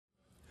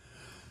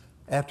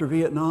After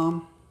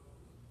Vietnam,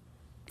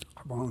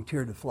 I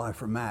volunteered to fly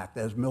for MAC,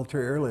 that is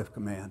Military Airlift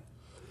Command.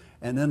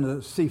 And then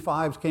the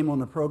C-5s came on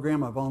the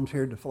program. I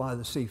volunteered to fly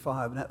the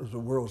C-5, and that was the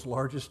world's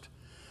largest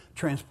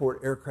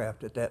transport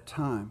aircraft at that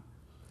time.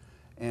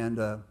 And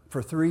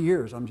for 3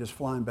 years, I'm just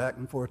flying back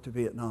and forth to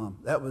Vietnam.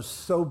 That was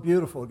so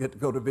beautiful to get to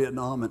go to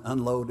Vietnam and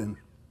unload, and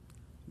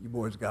you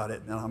boys got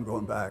it, now I'm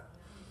going back.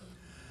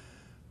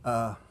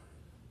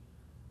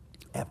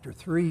 After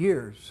 3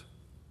 years,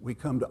 we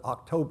come to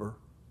October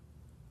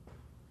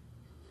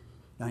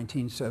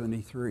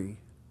 1973,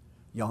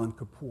 Yom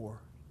Kippur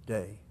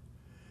Day,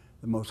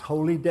 the most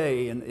holy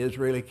day in the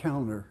Israeli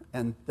calendar.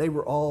 And they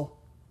were all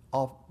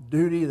off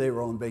duty, they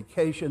were on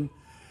vacation,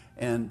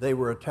 and they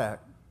were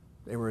attacked.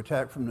 They were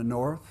attacked from the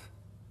north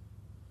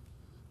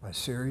by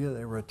Syria,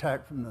 they were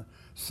attacked from the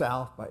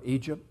south by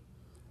Egypt,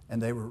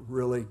 and they were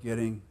really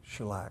getting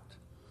shellacked.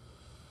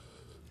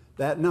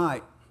 That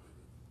night,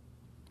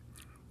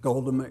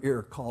 Golda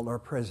Meir called our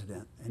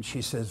president, and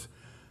she says,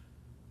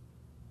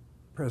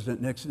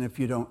 President Nixon, if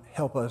you don't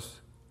help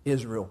us,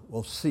 Israel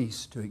will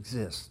cease to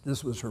exist.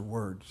 This was her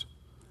words.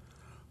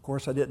 Of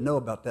course, I didn't know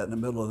about that in the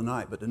middle of the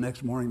night, but the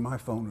next morning my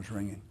phone was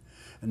ringing.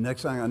 And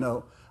next thing I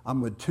know, I'm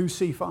with 2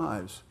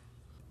 C-5s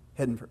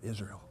heading for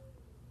Israel.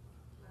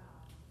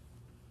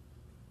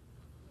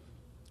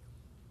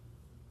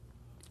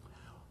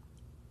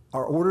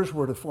 Our orders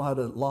were to fly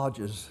to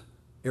Lodges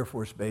Air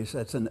Force Base.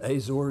 That's in the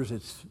Azores.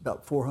 It's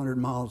about 400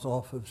 miles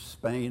off of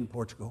Spain,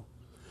 Portugal.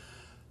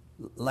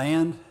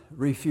 Land,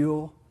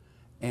 refuel,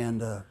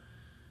 and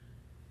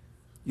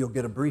you'll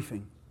get a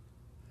briefing.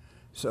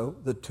 So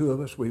the two of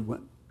us, we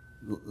went,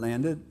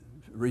 landed,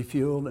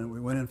 refueled, and we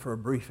went in for a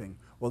briefing.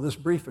 Well, this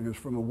briefing was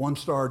from a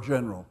 1-star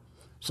general.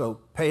 So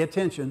pay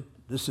attention,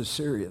 this is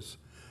serious.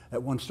 That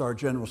 1-star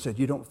general said,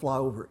 you don't fly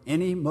over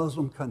any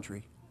Muslim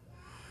country.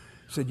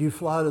 He said, you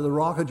fly to the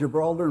Rock of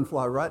Gibraltar and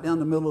fly right down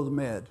the middle of the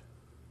Med.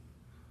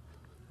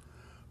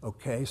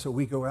 Okay, so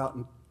we go out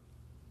and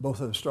both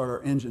of us start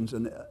our engines,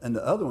 and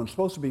the other one's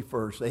supposed to be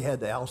first. They had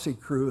the ALSI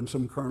crew and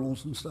some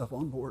colonels and stuff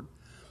on board.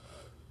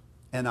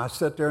 And I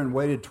sat there and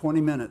waited 20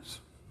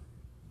 minutes.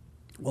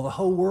 Well, the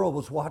whole world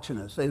was watching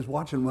us. They was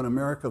watching when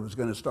America was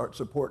going to start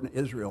supporting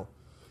Israel.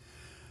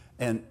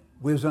 And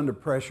we was under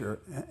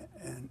pressure,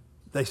 and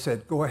they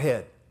said, go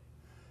ahead.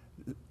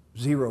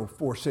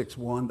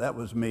 0461, that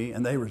was me,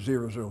 and they were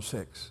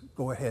 006.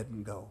 Go ahead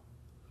and go.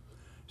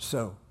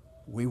 So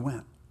we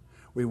went.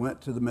 We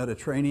went to the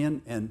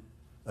Mediterranean, and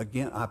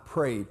again, I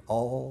prayed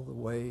all the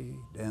way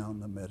down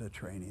the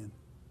Mediterranean.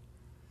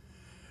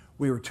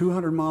 We were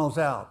 200 miles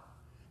out,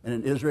 and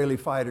an Israeli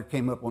fighter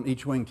came up on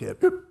each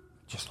wingtip,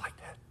 just like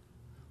that.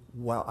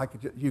 Wow,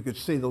 you could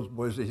see those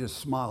boys, they just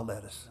smiled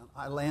at us.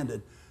 I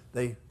landed,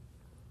 they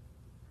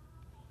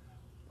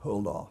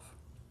pulled off.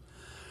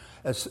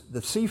 As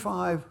the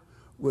C-5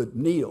 would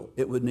kneel,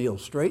 it would kneel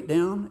straight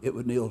down, it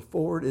would kneel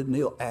forward, it would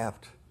kneel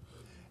aft.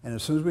 And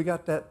as soon as we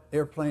got that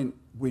airplane,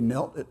 we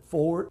knelt it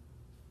forward,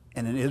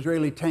 and an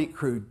Israeli tank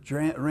crew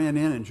ran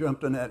in and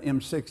jumped on that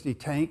M60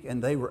 tank,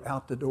 and they were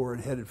out the door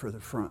and headed for the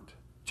front,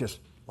 just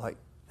like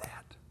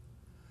that.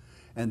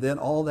 And then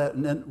all that,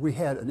 and then we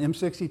had an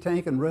M60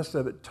 tank and the rest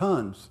of it,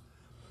 tons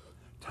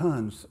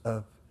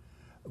of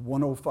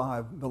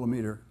 105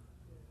 millimeter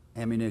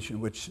ammunition,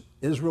 which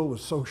Israel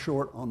was so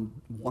short on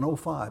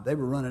 105, they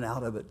were running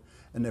out of it,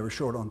 and they were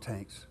short on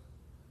tanks.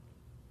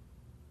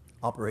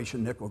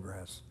 Operation Nickel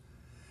Grass.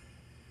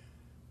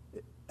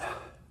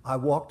 I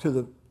walked to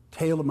the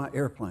tail of my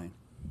airplane,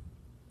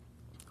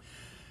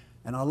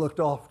 and I looked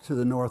off to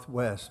the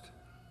northwest,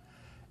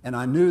 and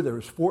I knew there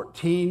was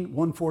 14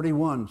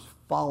 141s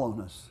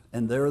following us,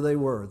 and there they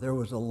were. There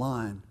was a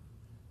line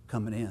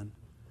coming in.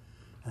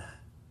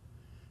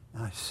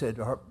 And I said,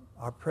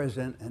 our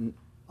president and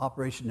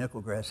Operation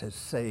Nickel Grass has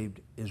saved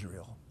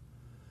Israel,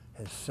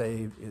 has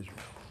saved Israel.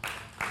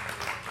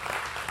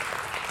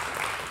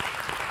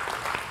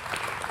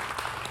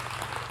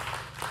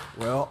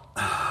 Well,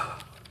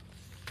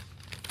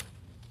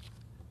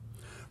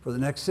 for the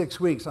next 6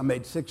 weeks, I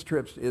made 6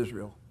 trips to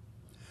Israel.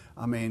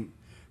 I mean,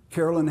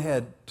 Carolyn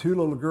had 2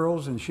 little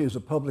girls, and she was a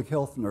public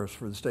health nurse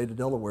for the state of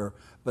Delaware.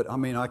 But, I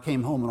mean, I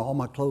came home, and all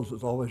my clothes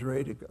was always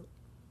ready to go.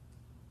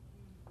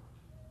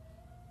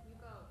 You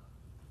go.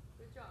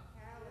 Good job,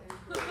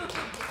 Carolyn.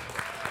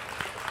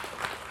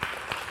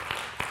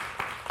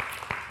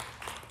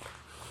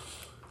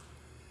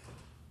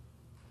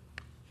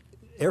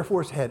 Air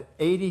Force had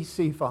 80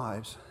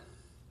 C-5s,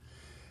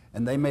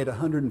 and they made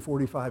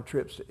 145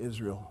 trips to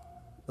Israel,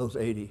 those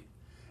 80.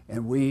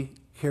 And we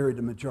carried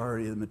the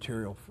majority of the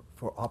material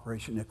for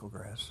Operation Nickel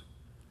Grass.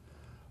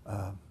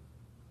 And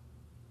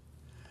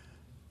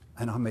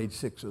I made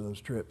 6 of those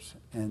trips.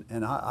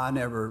 And I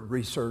never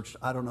researched,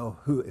 I don't know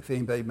if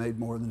anybody made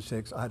more than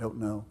 6, I don't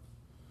know.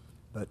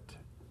 But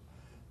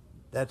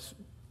that's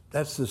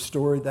the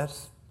story,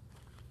 that's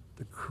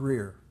the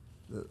career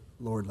the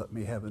Lord let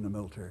me have in the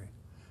military.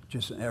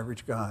 Just an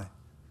average guy,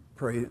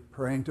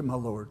 praying to my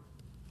Lord.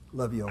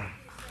 Love you all.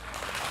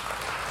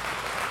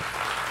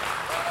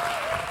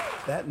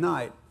 That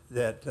night,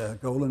 that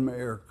Golden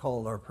Mayer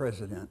called our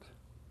president.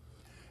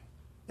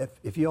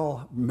 If you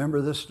all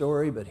remember this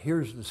story, but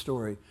here's the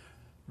story.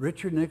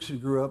 Richard Nixon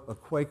grew up a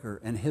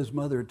Quaker, and his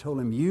mother told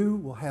him, you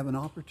will have an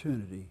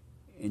opportunity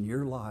in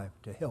your life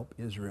to help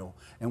Israel.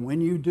 And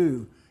when you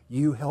do,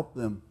 you help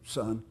them,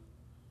 son.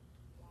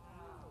 Wow.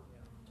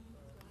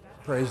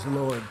 Praise the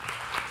Lord.